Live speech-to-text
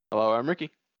Hello, I'm Ricky.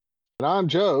 And I'm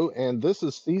Joe, and this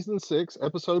is season 6,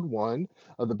 episode 1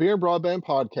 of the Beer and Broadband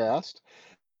podcast.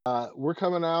 We're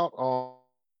coming out on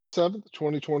 7th,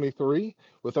 2023,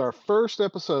 with our first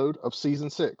episode of season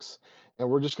 6. And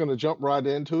we're just going to jump right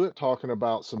into it, talking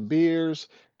about some beers,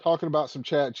 talking about some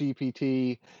Chat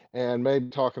GPT, and maybe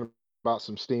talking about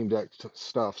some Steam Deck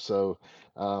stuff. So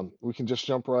we can just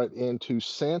jump right into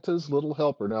Santa's Little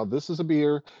Helper. Now, this is a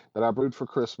beer that I brewed for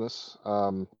Christmas.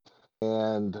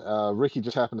 And Ricky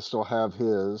just happened to still have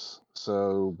his,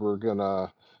 so we're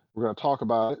gonna talk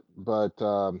about it. But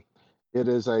it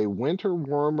is a winter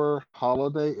warmer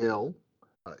holiday ale.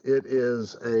 It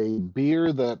is a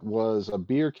beer that was a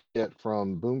beer kit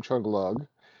from Boom Chug Lug,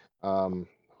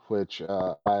 which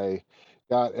I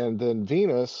got, and then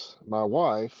Venus, my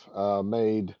wife,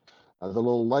 made the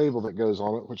little label that goes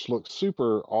on it, which looks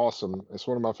super awesome. It's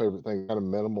one of my favorite things, kind of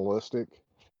minimalistic,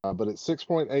 but it's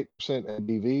 6.8%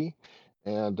 ABV,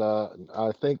 and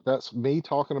I think that's me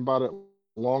talking about it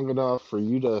long enough for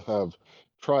you to have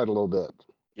tried a little bit. What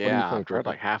do you Yeah, I've think, tried Ricky?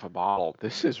 like half a bottle.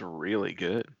 This is really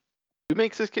good. Who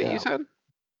makes this kit, you Yeah,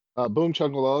 said? Boom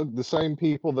Chug Lug, the same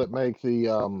people that make the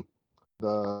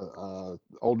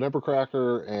old Nipper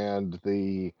Cracker and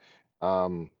the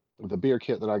beer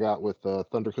kit that I got with the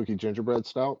Thunder Cookie Gingerbread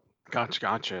Stout.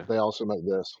 Gotcha. They also make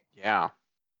this. Yeah,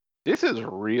 this is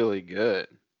really good.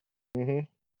 Hmm.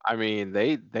 I mean,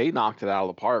 they knocked it out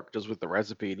of the park just with the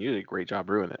recipe, and you did a great job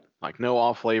brewing it. Like no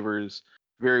off flavors,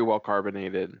 very well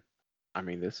carbonated. I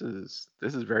mean, this is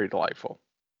very delightful.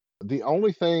 The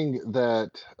only thing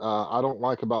that I don't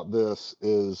like about this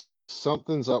is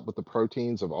something's up with the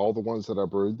proteins of all the ones that I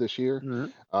brewed this year. Hmm.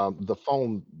 The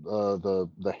foam,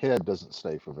 the head doesn't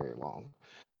stay for very long.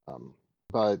 Um,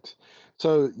 but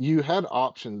so you had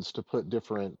options to put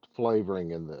different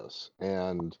flavoring in this,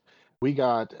 and we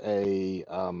got a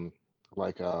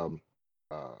like uh,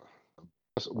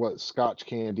 what Scotch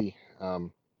candy, but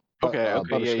Okay,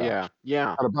 butterscotch, yeah.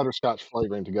 had a butterscotch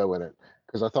flavoring to go in it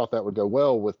because I thought that would go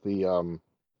well with the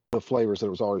flavors that it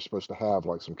was already supposed to have,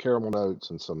 like some caramel notes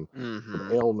and some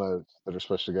Hmm. ale notes that are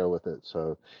supposed to go with it.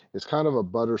 So it's kind of a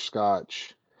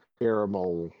butterscotch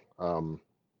caramel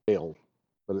ale,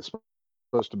 but it's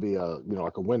supposed to be a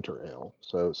like a winter ale.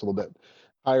 So it's a little bit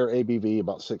higher ABV,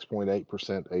 about 6.8%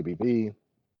 ABV.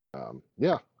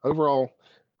 Yeah, overall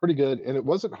pretty good, and it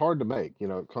wasn't hard to make. It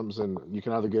comes in. You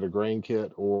can either get a grain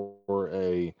kit or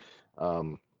a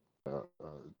um,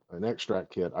 an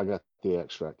extract kit. I got the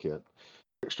extract kit.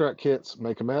 Extract kits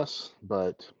make a mess,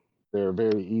 but they're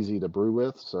very easy to brew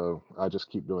with, so I just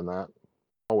keep doing that.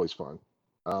 Always fun.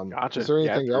 Is Gotcha. there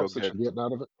Yeah, anything it's real else that good. you're getting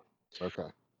out of it? Okay.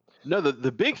 No,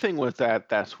 the big thing was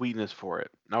that sweetness for it.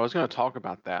 And I was going to talk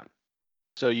about that.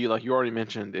 So you already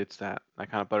mentioned it's that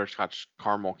kind of butterscotch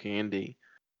caramel candy,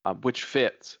 which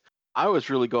fits. I was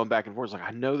really going back and forth. Like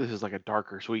I know this is like a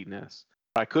darker sweetness,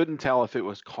 but I couldn't tell if it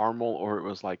was caramel or it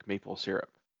was like maple syrup.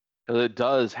 'Cause it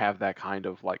does have that kind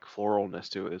of like floralness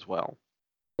to it as well.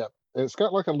 Yep. And it's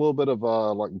got like a little bit of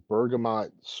like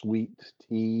bergamot sweet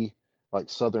tea, like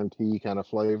southern tea kind of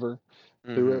flavor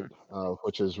to Hmm. it,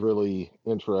 which is really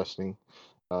interesting.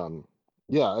 Um,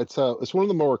 yeah, it's one of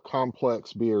the more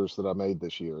complex beers that I made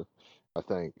this year, I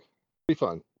think. Pretty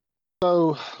fun.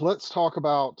 So let's talk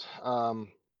about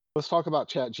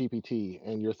Chat GPT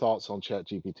and your thoughts on Chat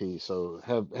GPT. So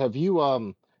have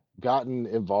you gotten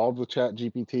involved with Chat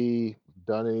GPT,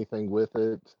 done anything with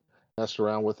it, messed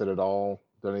around with it at all,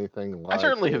 done anything I like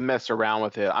certainly have with messed around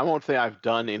with it. I won't say I've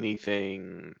done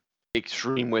anything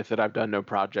extreme with it. I've done no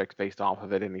projects based off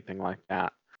of it, anything like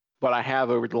that. But I have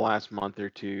over the last month or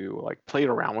two, like played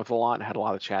around with a lot and had a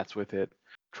lot of chats with it.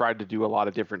 Tried to do a lot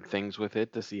of different things with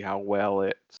it to see how well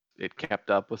it kept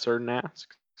up with certain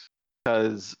asks.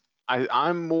 Because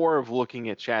I'm more of looking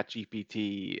at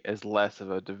ChatGPT as less of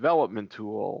a development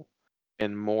tool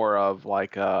and more of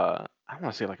like I don't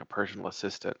want to say like a personal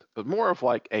assistant, but more of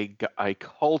like a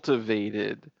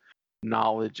cultivated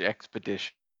knowledge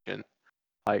expedition.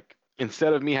 Like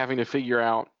instead of me having to figure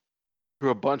out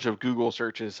through a bunch of Google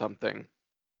searches something,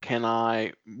 can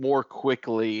I more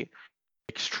quickly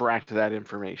extract that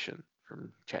information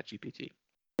from ChatGPT?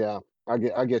 yeah,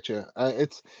 I get you.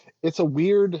 It's a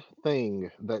weird thing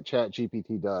that Chat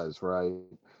GPT does, right?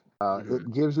 Hmm.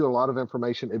 It gives you a lot of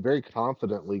information. It very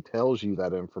confidently tells you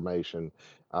that information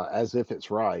as if it's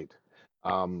right.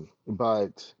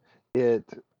 But it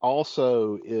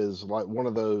also is like one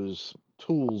of those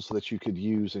tools that you could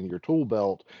use in your tool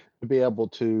belt to be able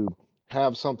to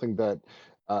have something that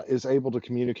is able to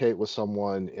communicate with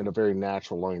someone in a very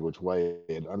natural language way.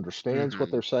 It understands what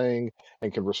Hmm. they're saying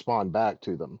and can respond back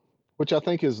to them, which I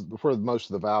think is where most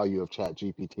of the value of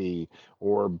ChatGPT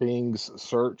or Bing's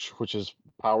search, which is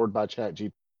powered by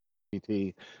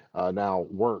ChatGPT, now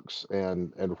works,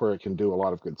 and where it can do a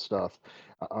lot of good stuff.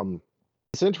 Um,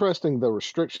 it's interesting the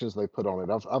restrictions they put on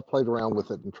it. I've played around with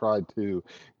it and tried to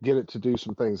get it to do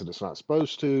some things that it's not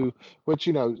supposed to, which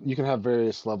you can have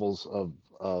various levels of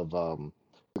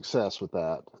success with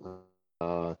that.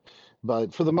 Uh,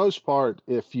 but for the most part,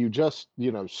 if you just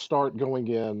start going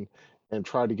in and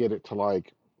try to get it to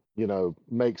like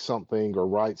make something or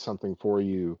write something for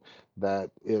you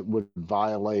that it would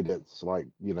violate its like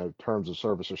terms of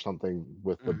service or something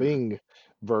with the Hmm. Bing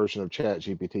version of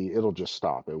ChatGPT, it'll just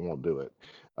stop. It won't do it.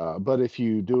 But if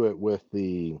you do it with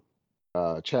the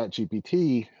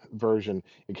ChatGPT version,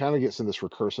 it kind of gets in this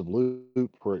recursive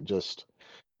loop where it just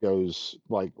goes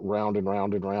like round and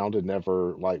round and round and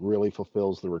never like really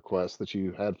fulfills the request that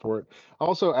you had for it. I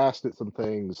also asked it some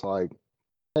things like,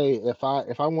 hey, if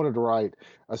I wanted to write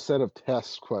a set of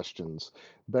test questions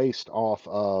based off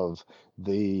of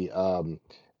the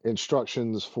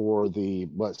instructions for the,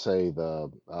 let's say, the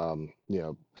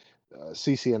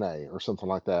CCNA or something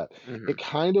like that. Hmm. It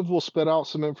kind of will spit out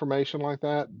some information like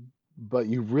that, but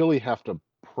you really have to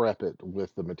prep it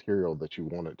with the material that you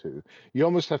want it to. You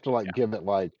almost have to like Yeah. give it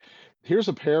like, here's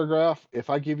a paragraph. If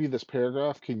I give you this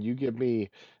paragraph, can you give me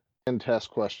 10 test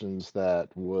questions that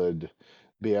would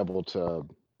be able to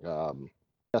um,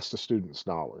 test a student's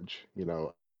knowledge,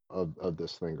 of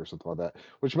this thing or something like that,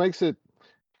 which makes it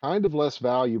kind of less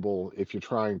valuable if you're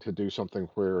trying to do something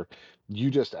where you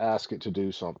just ask it to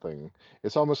do something.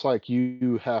 It's almost like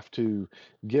you have to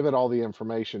give it all the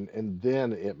information and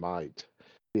then it might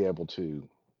be able to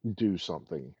do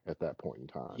something at that point in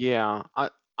time. Yeah,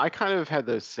 I kind of had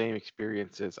those same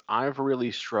experiences. I've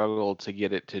really struggled to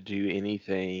get it to do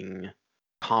anything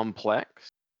complex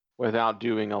without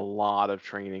doing a lot of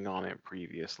training on it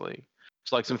previously.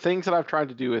 So like some things that I've tried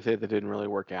to do with it that didn't really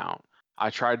work out. I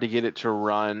tried to get it to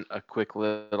run a quick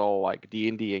little like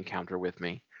D&D encounter with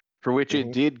me, for which it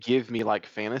Hmm. did give me like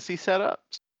fantasy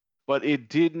setups, but it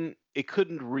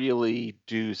couldn't really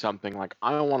do something like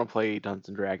I don't want to play Dungeons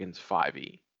and Dragons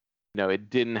 5e. It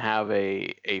didn't have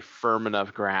a firm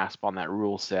enough grasp on that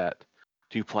rule set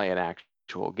to play an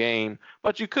actual game.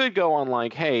 But you could go on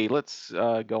like, hey, let's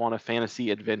go on a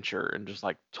fantasy adventure and just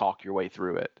like talk your way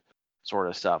through it, sort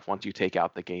of stuff. Once you take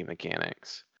out the game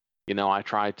mechanics, I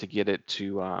tried to get it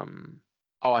to.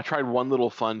 Oh, I tried one little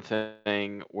fun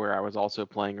thing where I was also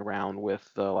playing around with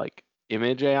the like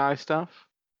image AI stuff.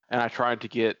 And I tried to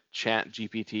get Chat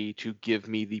GPT to give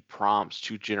me the prompts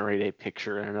to generate a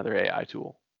picture in another AI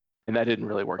tool, and that didn't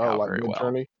really work Oh, out like very well.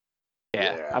 Mid-Journey?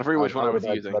 Yeah, Yeah, I forget I've which one I heard was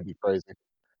that'd using. be crazy.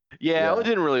 Yeah, it Yeah.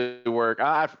 didn't really work.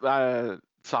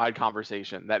 Side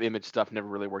conversation. That image stuff never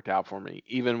really worked out for me.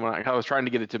 Even when I was trying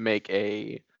to get it to make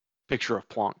a picture of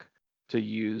Plonk to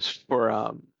use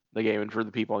for the game and for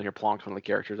the people in here. Plonk's one of the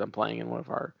characters I'm playing in one of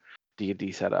our D&D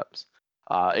setups.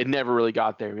 It never really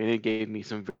got there. I mean, it gave me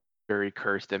some very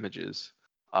cursed images.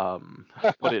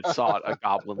 What it saw a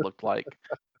goblin looked like.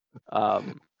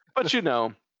 But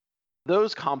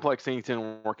those complex things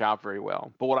didn't work out very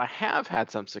well. But what I have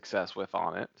had some success with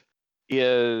on it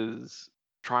is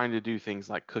trying to do things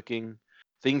like cooking,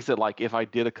 things that like if I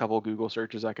did a couple Google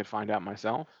searches, I could find out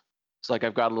myself. So like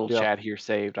I've got a little Yeah. chat here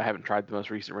saved. I haven't tried the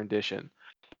most recent rendition,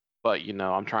 but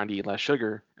I'm trying to eat less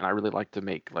sugar, and I really like to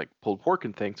make like pulled pork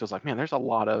and things. So it's like, man, there's a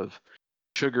lot of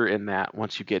sugar in that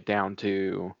once you get down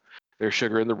to there's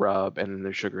sugar in the rub and then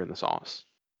there's sugar in the sauce.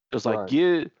 Just like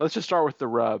Right. let's just start with the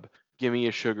rub. Give me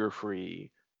a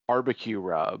sugar-free barbecue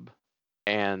rub.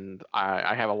 And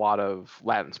I have a lot of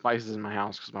Latin spices in my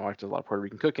house because my wife does a lot of Puerto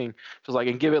Rican cooking. So it's like,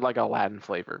 and give it like a Latin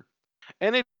flavor.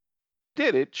 And it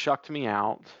did. It chucked me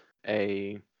out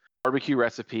a barbecue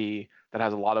recipe that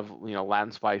has a lot of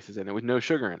Latin spices in it with no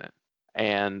sugar in it.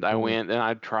 And I Mm. went and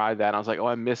I tried that. And I was like, oh,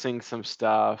 I'm missing some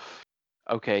stuff.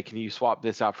 Okay, can you swap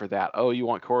this out for that? Oh, you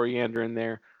want coriander in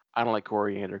there? I don't like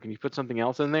coriander. Can you put something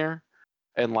else in there?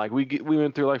 And like we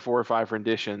went through like 4 or 5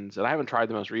 renditions, and I haven't tried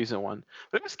the most recent one,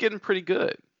 but it was getting pretty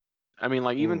good. I mean,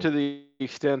 like even Mm. to the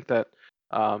extent that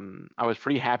I was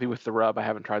pretty happy with the rub. I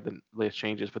haven't tried the latest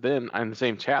changes, but then in the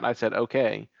same chat, I said,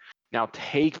 okay, now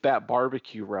take that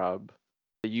barbecue rub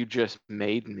that you just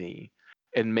made me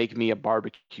and make me a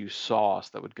barbecue sauce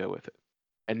that would go with it.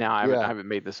 And now I haven't I Yeah. haven't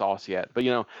made the sauce yet, but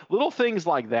little things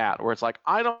like that where it's like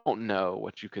I don't know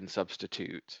what you can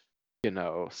substitute,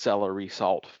 celery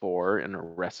salt for in a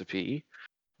recipe.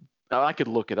 Now I could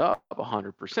look it up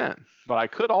 100%, but I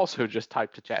could also just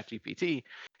type to ChatGPT,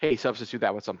 "Hey, substitute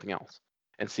that with something else,"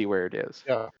 and see where it is.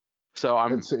 Yeah. So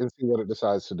And see what it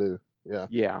decides to do. Yeah.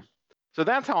 yeah. So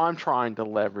that's how I'm trying to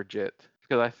leverage it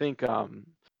because I think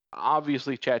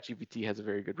obviously ChatGPT has a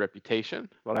very good reputation,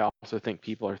 but I also think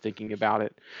people are thinking about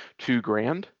it too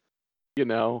grand. You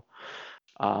know,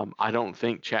 I don't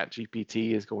think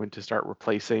ChatGPT is going to start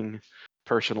replacing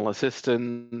personal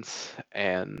assistants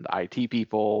and IT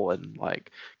people and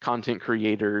like content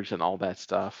creators and all that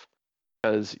stuff.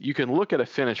 Because you can look at a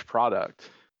finished product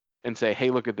and say,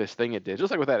 hey, look at this thing it did.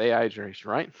 Just like with that AI generation,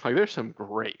 right? Like there's some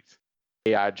great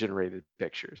AI generated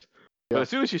pictures. But Yep. as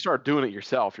soon as you start doing it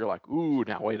yourself, you're like, ooh,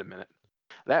 now wait a minute.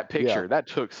 That Yeah. picture, that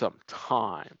took some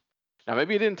time. Now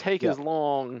maybe it didn't take Yeah. as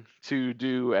long to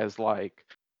do as like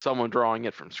someone drawing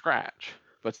it from scratch,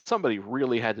 but somebody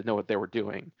really had to know what they were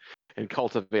doing and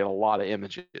cultivate a lot of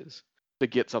images to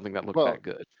get something that looked that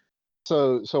Well, good.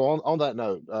 so on that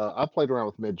note, I played around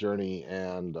with Midjourney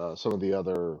and some of the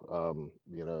other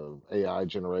AI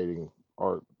generating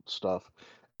art stuff,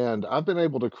 and I've been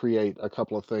able to create a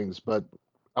couple of things, but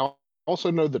I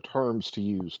also know the terms to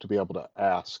use to be able to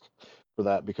ask for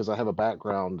that because I have a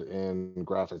background in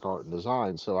graphic art and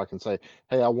design, so I can say,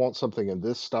 hey, I want something in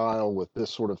this style with this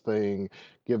sort of thing.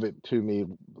 Give it to me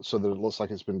so that it looks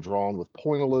like it's been drawn with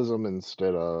pointillism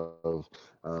instead of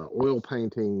oil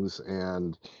paintings,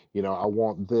 and I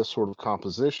want this sort of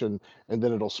composition, and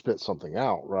then it'll spit something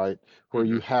out, right? Where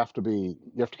Hmm. you have to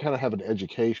kind of have an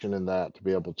education in that to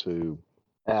be able to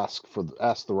ask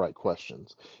the right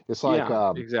questions. It's like,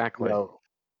 Yeah, you exactly. know,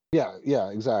 yeah, yeah,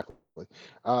 exactly.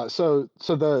 So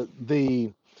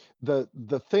the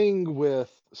thing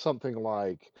with something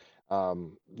like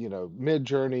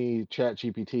Mid-Journey, Chat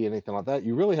GPT, anything like that,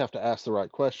 you really have to ask the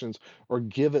right questions or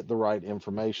give it the right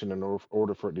information in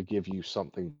order for it to give you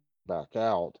something back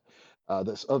out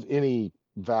that's of any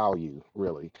value,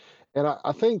 really. And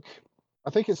I think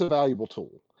it's a valuable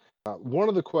tool. One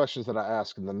of the questions that I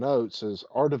ask in the notes is,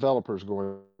 are developers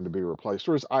going to be replaced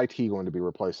or is IT going to be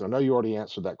replaced? And I know you already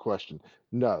answered that question.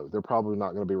 No, they're probably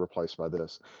not going to be replaced by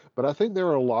this. But I think there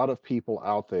are a lot of people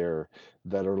out there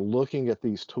that are looking at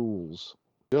these tools,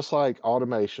 just like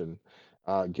automation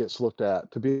gets looked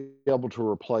at, to be able to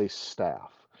replace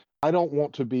staff. I don't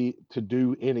want to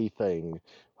do anything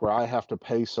where I have to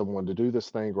pay someone to do this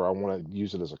thing or I want to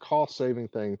use it as a cost saving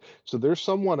thing. So there's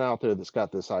someone out there that's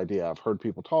got this idea. I've heard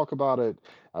people talk about it.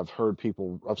 I've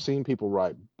seen people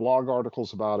write blog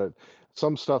articles about it.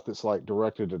 Some stuff that's like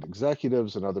directed at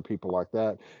executives and other people like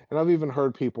that. And I've even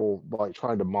heard people like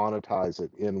trying to monetize it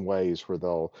in ways where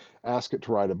they'll ask it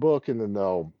to write a book and then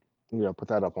they'll, put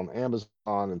that up on Amazon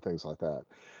and things like that.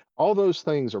 All those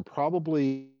things are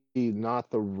probably not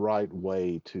the right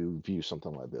way to view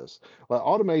something like this. Well,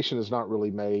 automation is not really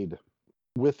made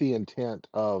with the intent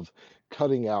of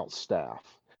cutting out staff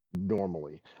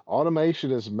normally. Automation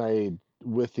is made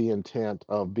with the intent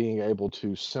of being able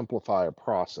to simplify a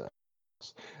process.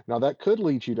 Now, that could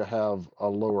lead you to have a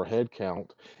lower head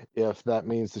count if that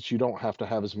means that you don't have to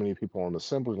have as many people on an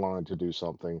assembly line to do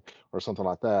something or something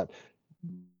like that.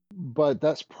 But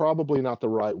that's probably not the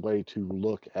right way to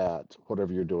look at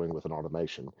whatever you're doing with an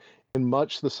automation. In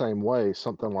much the same way,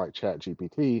 something like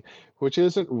ChatGPT, which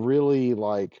isn't really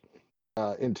like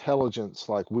intelligence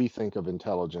like we think of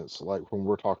intelligence, like when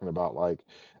we're talking about like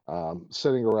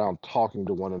sitting around talking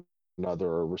to one another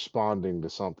or responding to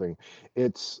something.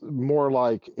 It's more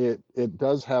like it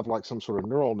does have like some sort of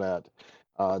neural net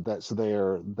that's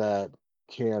there that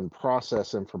can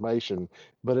process information,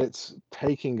 but it's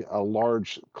taking a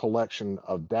large collection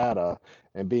of data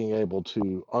and being able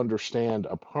to understand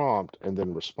a prompt and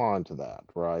then respond to that,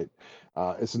 right?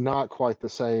 It's not quite the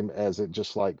same as it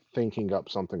just like thinking up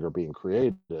something or being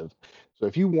creative. So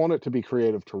if you want it to be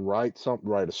creative, to write something,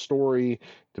 write a story,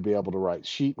 to be able to write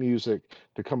sheet music,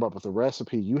 to come up with a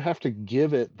recipe, you have to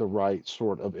give it the right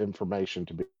sort of information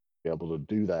to be able to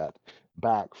do that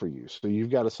back for you. So you've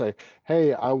got to say,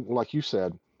 hey, like you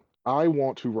said, I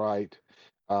want to write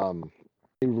a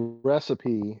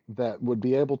recipe that would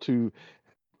be able to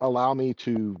allow me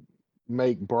to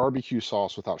make barbecue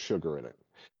sauce without sugar in it.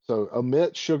 So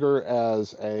omit sugar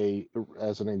as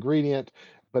an ingredient,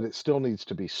 but it still needs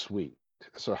to be sweet.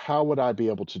 So how would I be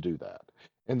able to do that?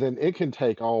 And then it can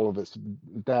take all of its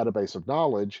database of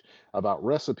knowledge about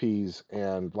recipes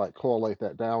and like correlate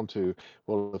that down to,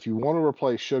 well, if you want to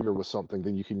replace sugar with something,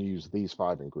 then you can use these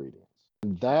 5 ingredients.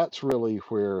 And that's really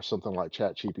where something like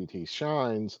ChatGPT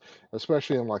shines,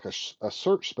 especially in like a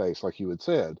search space, like you had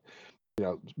said.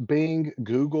 Bing,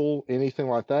 Google, anything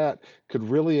like that could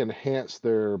really enhance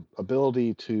their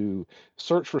ability to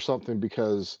search for something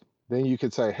because then you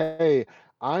could say, hey,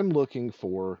 I'm looking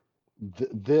for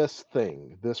this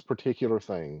thing, this particular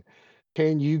thing.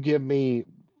 Can you give me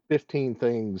 15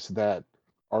 things that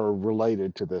are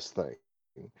related to this thing?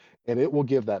 And it will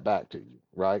give that back to you,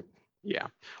 right? Yeah.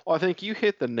 Well, I think you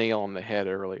hit the nail on the head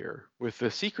earlier with the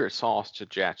secret sauce to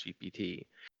ChatGPT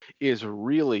is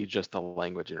really just the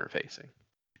language interfacing.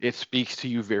 It speaks to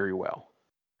you very well.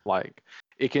 Like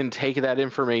it can take that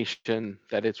information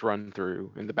that it's run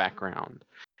through in the background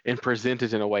and present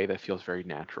it in a way that feels very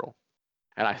natural.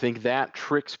 And I think that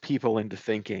tricks people into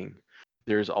thinking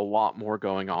there's a lot more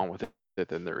going on with it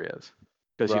than there is.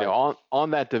 Because Right. on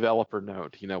that developer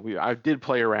note, I did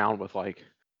play around with like,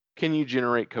 can you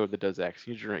generate code that does X?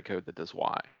 Can you generate code that does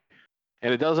Y?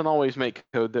 And it doesn't always make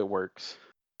code that works,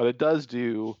 but it does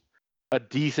do a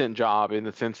decent job in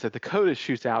the sense that the code it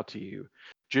shoots out to you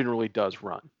generally does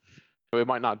run. So it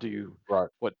might not do Right.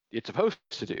 what it's supposed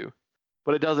to do,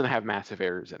 but it doesn't have massive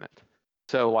errors in it.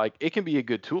 So like it can be a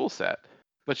good tool set,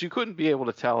 but you couldn't be able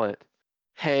to tell it,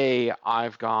 hey,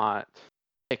 I've got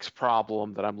X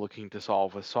problem that I'm looking to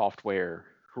solve with software.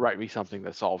 Write me something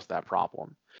that solves that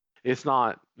problem. It's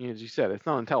not, as you said, it's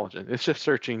not intelligent. It's just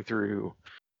searching through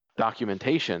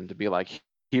documentation to be like,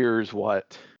 here's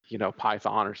what,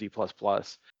 Python or C++,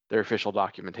 their official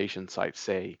documentation sites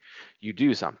say you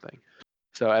do something.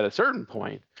 So at a certain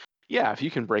point, yeah, if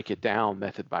you can break it down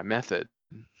method by method,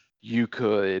 you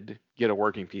could get a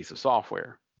working piece of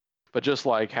software. But just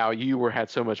like how you had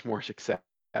so much more success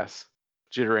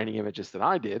generating images than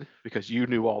I did because you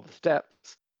knew all the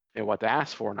steps and what to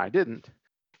ask for and I didn't,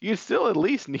 you still at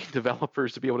least need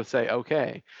developers to be able to say,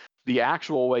 okay, the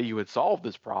actual way you would solve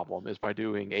this problem is by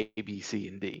doing A, B, C,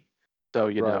 and D. So,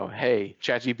 Right. hey,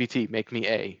 ChatGPT, make me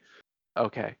A.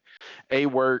 Okay. A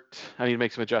worked. I need to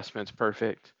make some adjustments.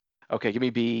 Perfect. Okay, give me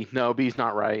B. No, B's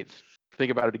not right.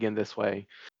 Think about it again this way.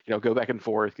 Go back and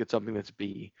forth, get something that's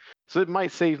B. So it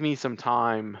might save me some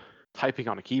time typing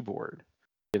on a keyboard,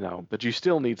 but you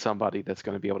still need somebody that's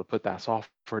going to be able to put that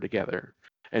software together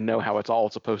and know how it's all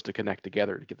supposed to connect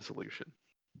together to get the solution.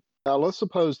 Now, let's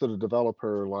suppose that a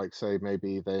developer, like, say,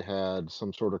 maybe they had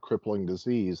some sort of crippling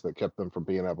disease that kept them from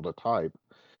being able to type.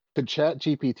 Could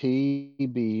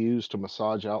ChatGPT be used to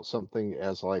massage out something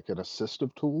as like an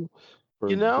assistive tool You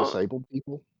for know, disabled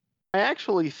people? I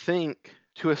actually think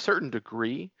to a certain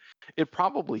degree it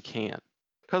probably can.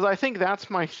 Because I think that's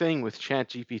my thing with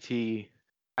ChatGPT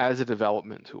as a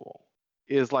development tool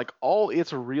is like all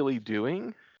it's really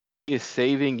doing is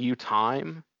saving you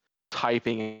time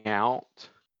typing out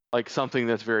like something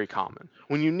that's very common.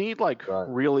 When you need like Right.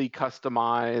 really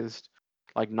customized,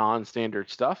 like non-standard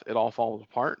stuff, it all falls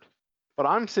apart. But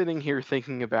I'm sitting here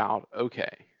thinking about,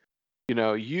 okay,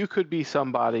 you could be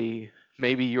somebody,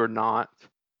 maybe you're not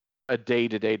a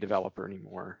day-to-day developer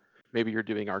anymore. Maybe you're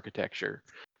doing architecture,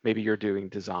 maybe you're doing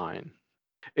design.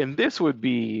 And this would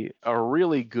be a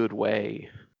really good way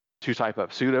to type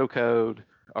up pseudocode,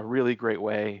 a really great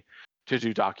way to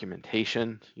do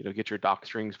documentation, get your doc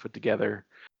strings put together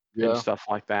and Yeah. stuff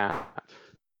like that.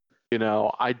 I One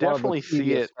of the definitely see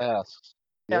tedious it. tasks.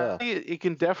 Yeah, Yeah. it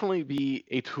can definitely be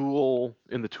a tool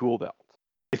in the tool belt.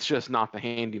 It's just not the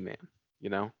handyman, you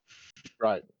know?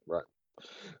 Right. Right.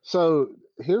 So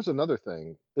here's another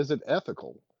thing. Is it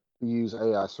ethical to use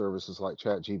AI services like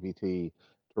ChatGPT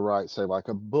to write, say, like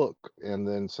a book and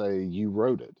then say you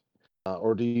wrote it?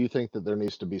 Or do you think that there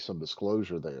needs to be some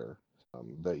disclosure there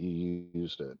that you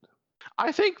used it?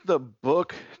 I think the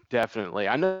book definitely.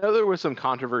 I know there was some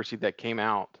controversy that came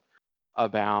out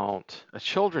about a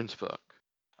children's book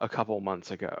a couple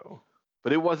months ago,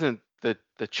 but it wasn't the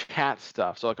chat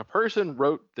stuff. So like a person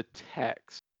wrote the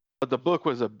text, but the book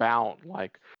was about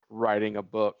like writing a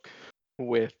book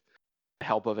with the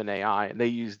help of an AI, and they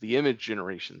used the image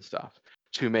generation stuff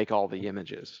to make all the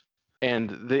images.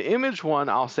 And the image one,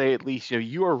 I'll say at least,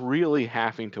 you are really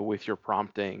having to, with your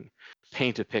prompting,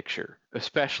 paint a picture,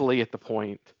 especially at the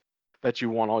point that you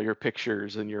want all your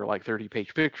pictures in your like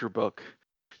 30-page picture book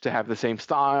to have the same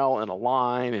style and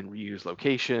align and reuse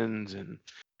locations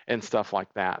and stuff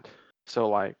like that. So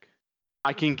like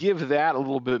I can give that a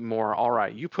little bit more. All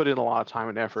right, you put in a lot of time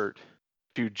and effort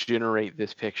to generate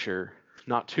this picture,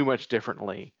 not too much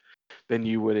differently than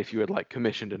you would if you had like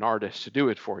commissioned an artist to do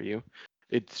it for you.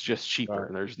 It's just cheaper. Right.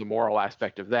 And there's the moral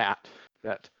aspect of that,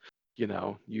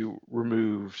 you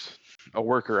removed a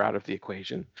worker out of the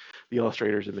equation. The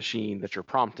illustrator is a machine that you're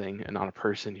prompting and not a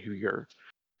person who you're,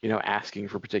 asking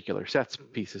for particular sets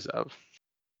pieces of.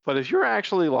 But if you're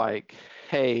actually like,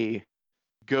 hey,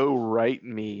 go write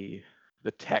me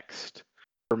the text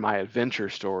for my adventure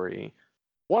story,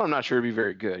 one, I'm not sure it'd be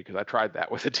very good because I tried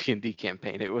that with a D&D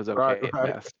campaign. It was Right. okay at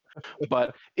Right. best.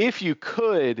 But if you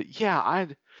could, yeah,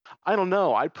 I don't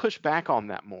know, I'd push back on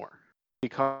that more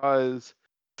because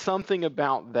something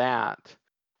about that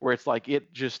where it's like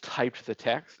it just typed the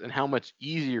text and how much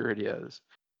easier it is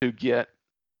to get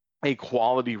a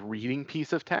quality reading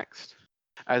piece of text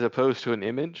as opposed to an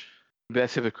image,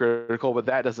 that's hypocritical, but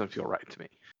that doesn't feel right to me.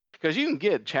 Because you can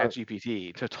get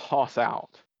ChatGPT to toss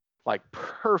out like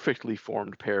perfectly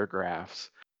formed paragraphs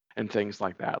and things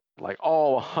like that, like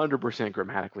all 100%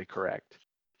 grammatically correct.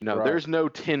 Right. There's no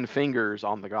 10 fingers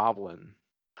on the goblin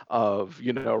of,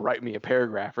 write me a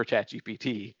paragraph for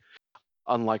ChatGPT,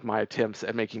 unlike my attempts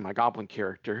at making my goblin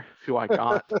character, who I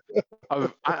got.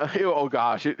 Oh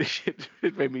gosh,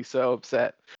 it made me so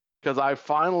upset because I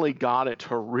finally got it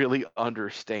to really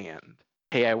understand.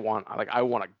 Hey, I want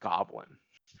a goblin,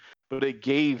 but it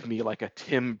gave me like a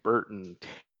Tim Burton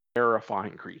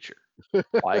terrifying creature,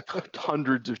 like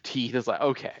hundreds of teeth. It's like,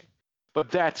 okay, but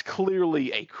that's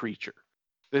clearly a creature.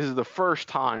 This is the first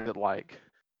time that like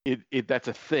that's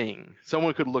a thing.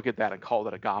 Someone could look at that and call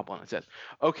that a goblin and says,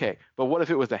 okay, but what if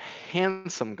it was a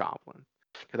handsome goblin?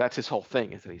 Because that's his whole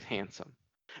thing, is that he's handsome.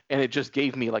 And it just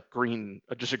gave me like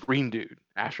just a green dude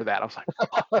after that. I was like,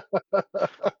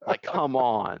 come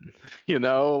on,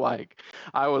 like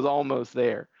I was almost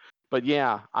there. But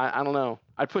yeah, I don't know.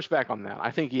 I'd push back on that.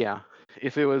 I think, yeah,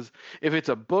 if it's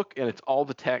a book and it's all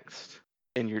the text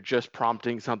and you're just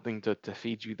prompting something to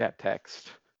feed you that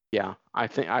text, yeah, I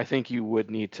think you would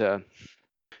need to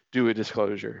do a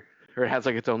disclosure, or it has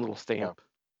like its own little stamp.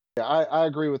 Yeah, I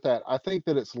agree with that. I think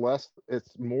that it's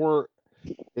more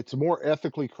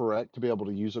ethically correct to be able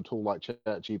to use a tool like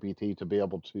ChatGPT to be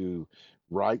able to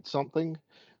write something.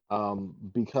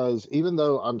 Because even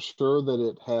though I'm sure that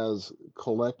it has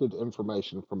collected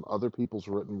information from other people's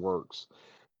written works,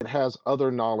 it has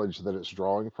other knowledge that it's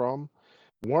drawing from.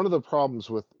 One of the problems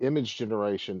with image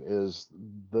generation is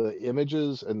the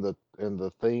images and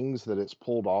the things that it's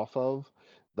pulled off of,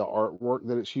 the artwork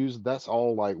that it's used, that's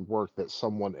all like work that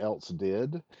someone else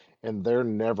did, and they're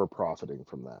never profiting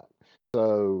from that.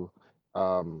 So,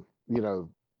 you know,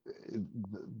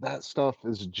 that stuff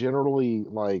is generally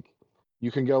like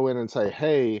you can go in and say,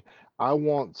 "Hey, I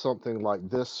want something like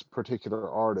this particular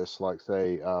artist, like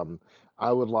say,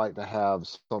 I would like to have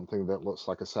something that looks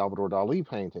like a Salvador Dali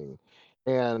painting."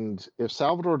 And if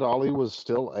Salvador Dali was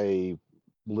still a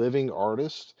living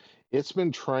artist, it's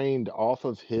been trained off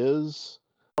of his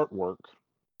artwork,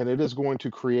 and it is going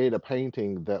to create a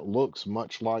painting that looks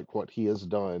much like what he has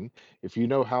done. If you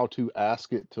know how to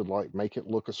ask it to like make it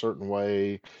look a certain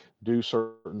way, do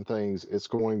certain things, it's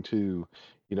going to,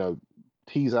 you know,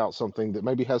 tease out something that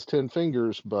maybe has 10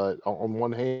 fingers, but on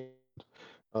one hand,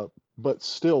 uh, but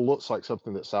still looks like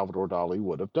something that Salvador Dali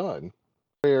would have done.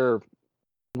 Where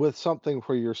with something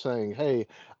where you're saying, "Hey,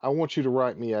 I want you to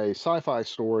write me a sci-fi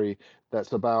story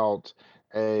that's about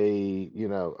a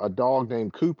dog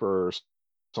named Cooper or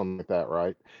something like that,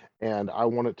 right? And I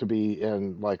want it to be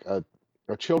in like a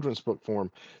children's book form."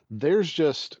 There's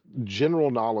just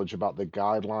general knowledge about the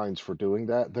guidelines for doing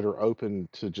that that are open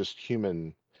to just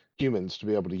humans to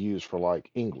be able to use for like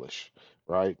English,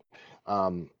 right? I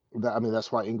mean,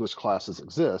 that's why English classes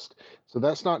exist. So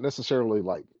that's not necessarily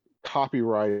like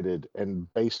copyrighted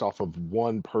and based off of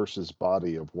one person's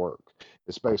body of work.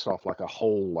 It's based off like a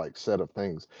whole like set of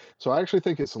things. So I actually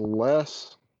think it's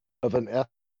less of an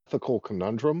ethical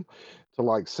conundrum to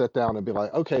like sit down and be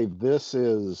like, okay, this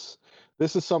is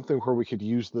something where we could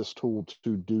use this tool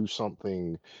to do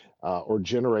something, or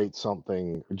generate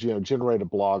something, generate a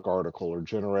blog article or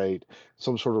generate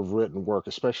some sort of written work,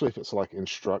 especially if it's like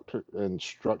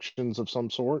instructions of some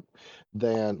sort,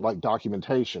 than like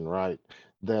documentation, right?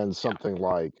 Than Yeah. something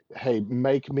like, hey,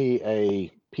 make me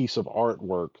a piece of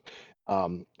artwork,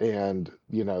 and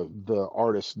the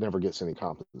artist never gets any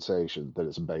compensation that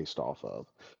it's based off of.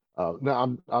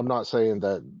 Now, I'm not saying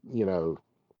that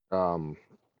um,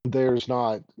 there's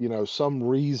not some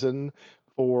reason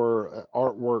for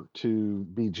artwork to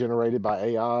be generated by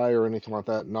AI or anything like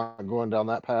that. Not going down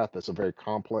that path. That's a very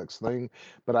complex thing.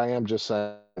 But I am just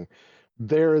saying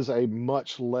there is a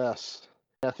much less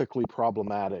ethically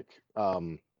problematic,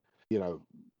 you know,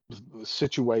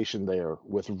 situation there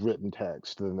with written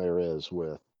text than there is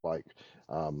with like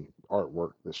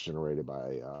artwork that's generated by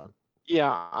AI.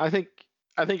 Yeah, I think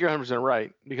you're 100%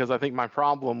 right, because I think my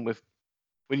problem with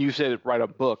when you said write a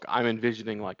book, I'm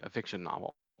envisioning like a fiction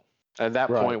novel. At that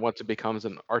Right, point, once it becomes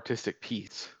an artistic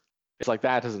piece, it's like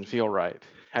that doesn't feel right.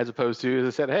 As opposed to, as I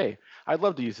said, hey, I'd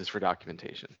love to use this for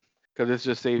documentation because it's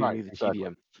just saving right, me the exactly.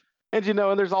 tedium. And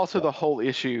and there's also Yeah, the whole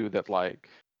issue that like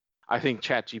I think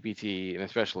ChatGPT and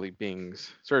especially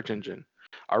Bing's search engine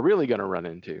are really going to run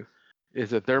into is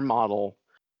that their model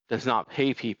does not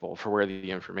pay people for where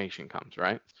the information comes,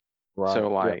 right? right. So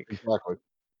Yeah, like exactly.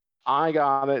 I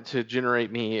got it to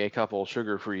generate me a couple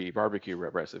sugar-free barbecue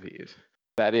recipes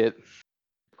that it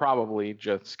probably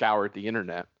just scoured the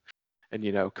internet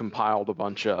and compiled a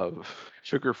bunch of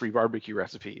sugar-free barbecue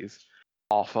recipes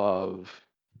off of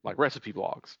like recipe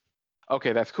blogs.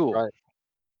 Okay, that's cool. Right.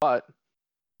 But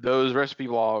those recipe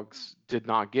blogs did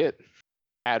not get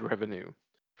ad revenue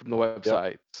from the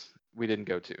websites we didn't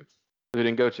go to. We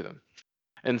didn't go to them.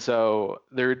 And so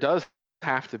there does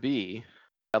have to be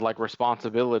that like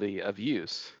responsibility of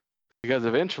use, because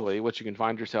eventually what you can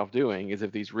find yourself doing is,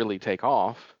 if these really take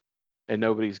off and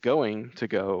nobody's going to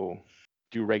go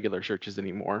do regular searches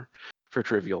anymore for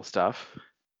trivial stuff,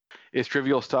 is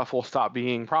trivial stuff will stop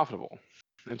being profitable.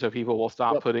 And so people will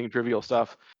stop Yep. putting trivial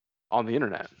stuff on the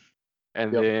internet.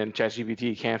 And Yep. then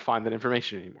ChatGPT can't find that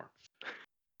information anymore.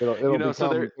 It'll So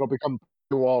there, become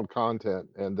paywalled content,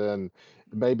 and then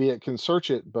maybe it can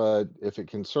search it, but if it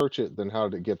can search it, then how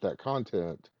did it get that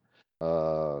content?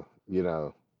 Uh, you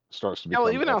know, starts to yeah, well,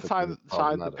 become even ethically outside the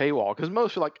problematic. paywall, because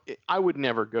most are like, I would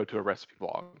never go to a recipe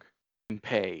blog and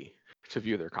pay to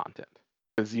view their content,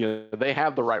 because they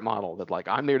have the right model that like,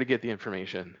 I'm there to get the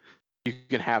information. You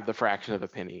can have the fraction of a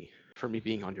penny for me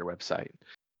being on your website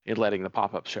and letting the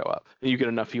pop-up show up, and you get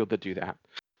enough people to do that.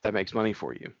 That makes money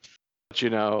for you.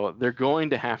 But they're going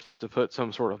to have to put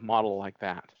some sort of model like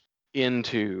that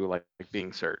into like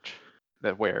Bing search,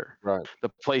 that where Right. the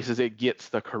places it gets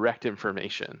the correct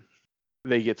information,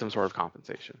 they get some sort of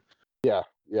compensation. Yeah.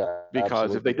 Yeah.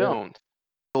 Because if they Absolutely. don't,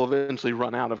 they'll eventually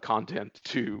run out of content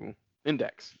to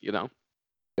index.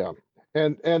 Yeah.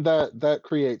 And that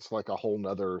creates like a whole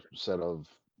nother set of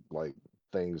like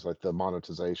things like the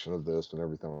monetization of this and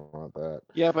everything like that.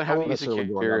 Yeah, but I how do won't you necessarily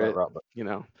go secure down that it? route, but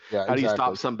yeah, How do you stop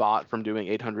exactly. some bot from doing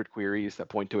 800 queries that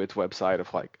point to its website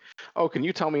of like, oh, can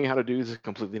you tell me how to do this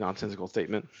completely nonsensical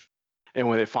statement? And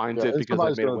when it finds Yeah, it and because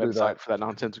I've somebody's made a going to do that. website for that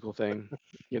nonsensical thing,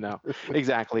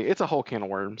 exactly. It's a whole can of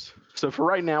worms. So for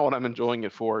right now, what I'm enjoying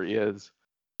it for is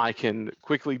I can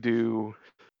quickly do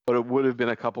what it would have been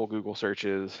a couple Google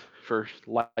searches for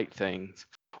light things.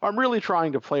 I'm really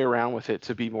trying to play around with it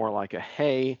to be more like a,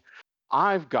 hey,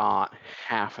 I've got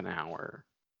half an hour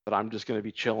that I'm just going to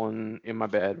be chilling in my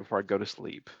bed before I go to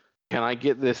sleep. Can I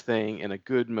get this thing in a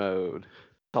good mode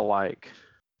to like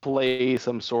play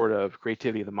some sort of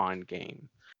creativity of the mind game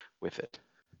with it?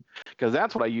 Because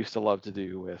that's what I used to love to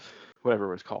do with whatever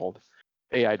it was called,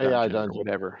 AI AI Dungeon or dungeon.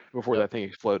 whatever, before Yep. that thing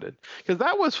exploded. Because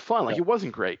that was fun. Like, Yep. it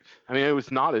wasn't great. I mean, it was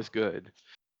not as good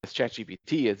as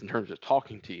ChatGPT is in terms of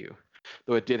talking to you,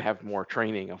 though it did have more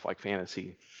training of like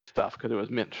fantasy stuff because it was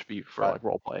meant to be for Right. like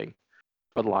role playing.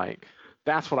 But like,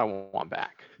 that's what I want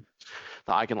back.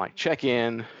 So I can like check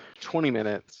in 20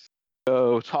 minutes,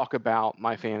 go talk about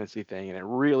my fantasy thing, and it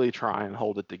really try and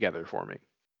hold it together for me.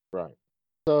 Right.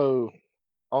 So,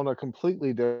 on a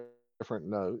completely different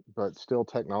note, but still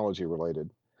technology related,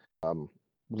 um,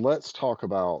 let's talk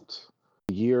about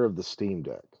the year of the Steam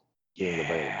Deck being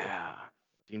available. Yeah.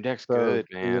 Steam Deck's So, good,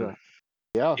 man.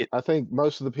 yeah, It I think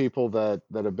most of the people that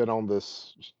have been on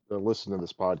this, listen to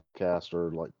this podcast,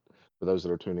 or like for those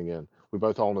that are tuning in, we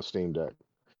both own a Steam Deck,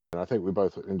 and I think we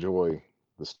both enjoy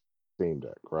the Steam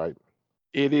Deck, right?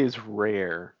 it is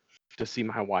rare to see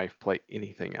my wife play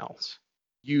anything else.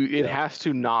 It Yeah. has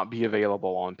to not be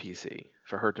available on PC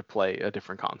for her to play a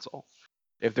different console.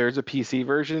 If there's a PC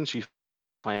version, she's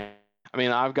playing. I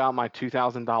mean, I've got my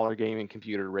 $2,000 gaming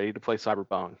computer ready to play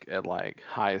Cyberpunk at like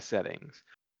highest settings,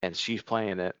 and she's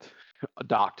playing it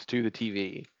docked to the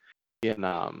TV in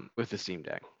with the Steam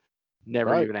Deck.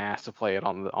 Never Right. even asked to play it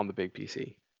on the big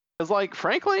PC. Because like,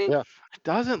 frankly, Yeah. it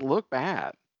doesn't look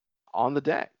bad on the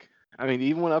deck. I mean,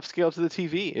 even when upscaled to the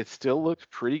TV, it still looks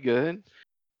pretty good.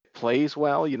 It plays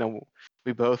well.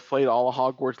 We both played all of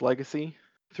Hogwarts Legacy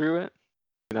through it.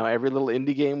 Every little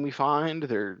indie game we find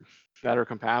that are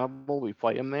compatible, we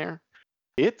play them there.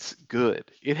 It's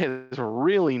good. It has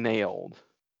really nailed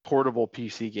portable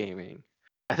PC gaming.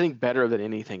 I think better than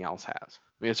anything else has.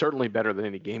 I mean, it's certainly better than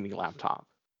any gaming laptop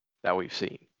that we've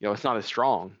seen. It's not as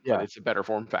strong, but Yeah. it's a better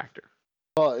form factor.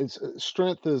 Well, it's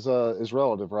strength is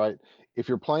relative, right? If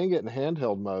you're playing it in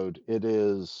handheld mode, it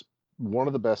is one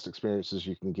of the best experiences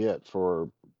you can get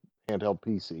for handheld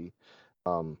PC,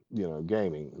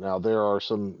 gaming. Now there are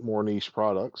some more niche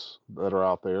products that are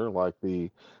out there, like the,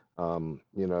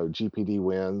 GPD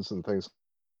wins and things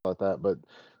like that. But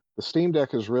the Steam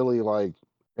Deck is really like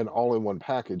an all-in-one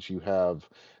package. You have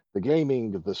the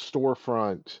gaming, the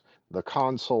storefront, the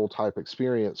console type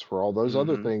experience, for all those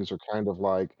other Hmm. things are kind of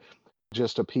like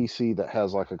just a PC that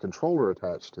has like a controller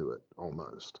attached to it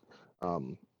almost.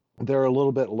 Um, they're a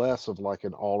little bit less of like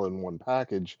an all-in-one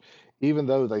package, even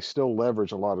though they still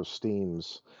leverage a lot of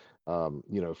Steam's,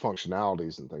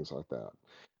 functionalities and things like that.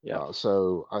 Yep.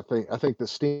 So I think the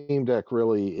Steam Deck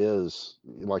really is,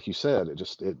 like you said,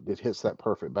 it hits that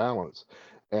perfect balance.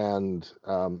 And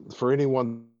for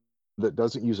anyone that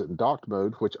doesn't use it in docked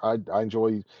mode, which I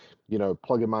enjoy,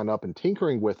 plugging mine up and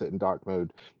tinkering with it in docked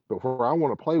mode. But where I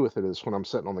want to play with it is when I'm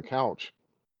sitting on the couch.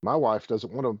 My wife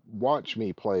doesn't want to watch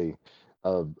me play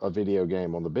a video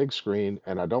game on the big screen,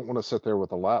 and I don't want to sit there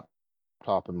with a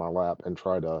laptop in my lap and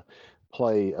try to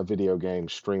play a video game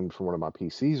streamed from one of my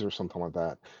PCs or something like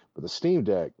that. But the Steam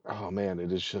Deck, oh man,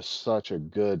 it is just such a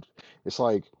good. It's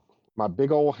like my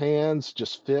big old hands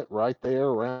just fit right there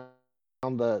around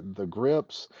the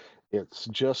grips. It's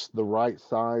just the right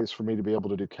size for me to be able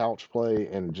to do couch play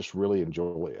and just really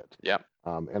enjoy it. Yep.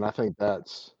 And I think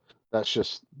that's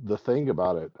just the thing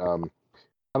about it.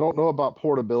 I don't know about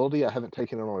portability. I haven't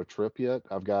taken it on a trip yet.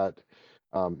 I've got,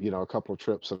 a couple of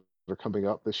trips that are coming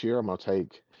up this year. I'm going to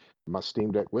take my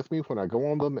Steam Deck with me when I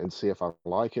go on them and see if I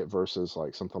like it versus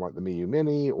like something like the Miu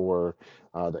Mini or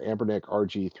the Ambernic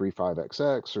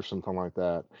RG35XX or something like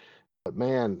that. But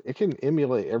man, it can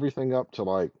emulate everything up to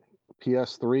like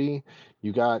PS3.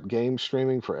 You got game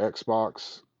streaming for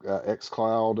Xbox,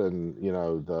 xCloud, and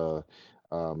the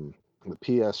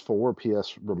PS4,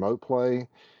 PS Remote Play,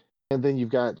 and then you've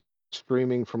got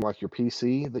streaming from like your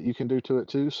PC that you can do to it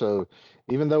too. So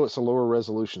even though it's a lower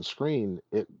resolution screen,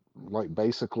 it like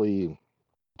basically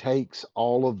takes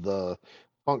all of the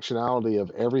functionality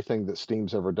of everything that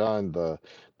Steam's ever done. The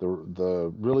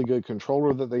really good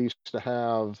controller that they used to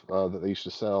have, that they used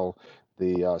to sell,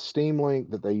 the Steam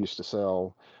Link that they used to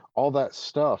sell, all that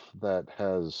stuff that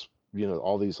has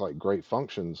all these like great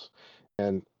functions.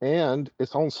 And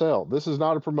it's on sale. This is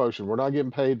not a promotion. We're not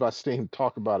getting paid by Steam to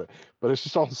talk about it, but it's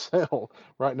just on sale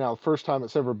right now. First time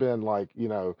it's ever been like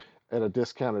at a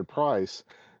discounted price.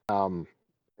 Um,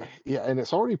 yeah, and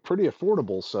it's already pretty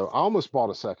affordable, so I almost bought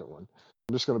a second one.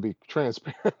 I'm just going to be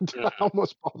transparent. I Mhm.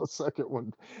 almost bought a second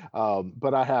one,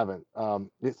 but I haven't.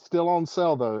 It's still on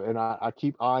sale though, and I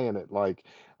keep eyeing it. Like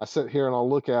I sit here and I'll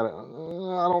look at it.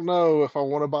 I don't know if I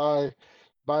want to buy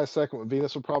a second one.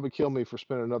 Venus will probably kill me for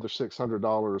spending another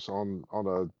 $600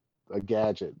 on a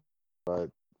gadget. But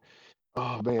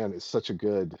oh man, it's such a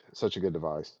good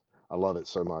device. I love it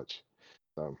so much.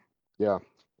 So yeah.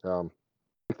 Um,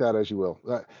 take that as you will.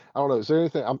 I don't know. Is there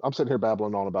anything I'm sitting here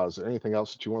babbling on about? Is there anything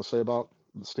else that you want to say about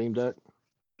the Steam Deck?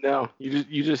 No,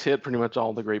 you just hit pretty much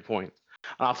all the great points.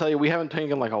 And I'll tell you, we haven't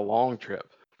taken like a long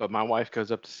trip, but my wife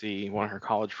goes up to see one of her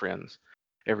college friends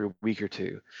every week or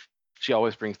two. She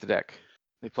always brings the deck.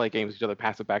 They play games with each other,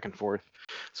 pass it back and forth.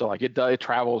 So like it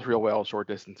travels real well short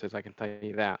distances. I can tell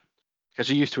you that. Because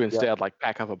she used to Yeah. instead like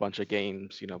pack up a bunch of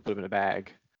games, put them in a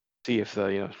bag, see if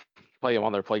play them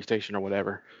on their PlayStation or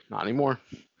whatever. Not anymore.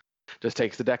 Just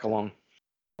takes the deck along.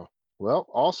 Well,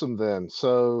 awesome then.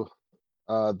 So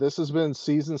this has been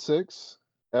season 6,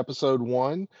 episode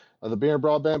 1 of the Beer and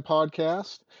Broadband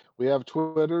podcast. We have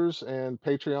Twitters and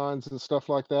Patreons and stuff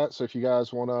like that. So if you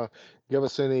guys want to give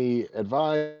us any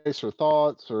advice or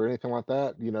thoughts or anything like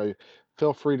that,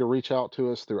 feel free to reach out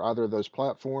to us through either of those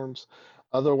platforms.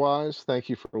 Otherwise, thank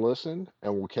you for listening,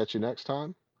 and we'll catch you next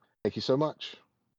time. Thank you so much.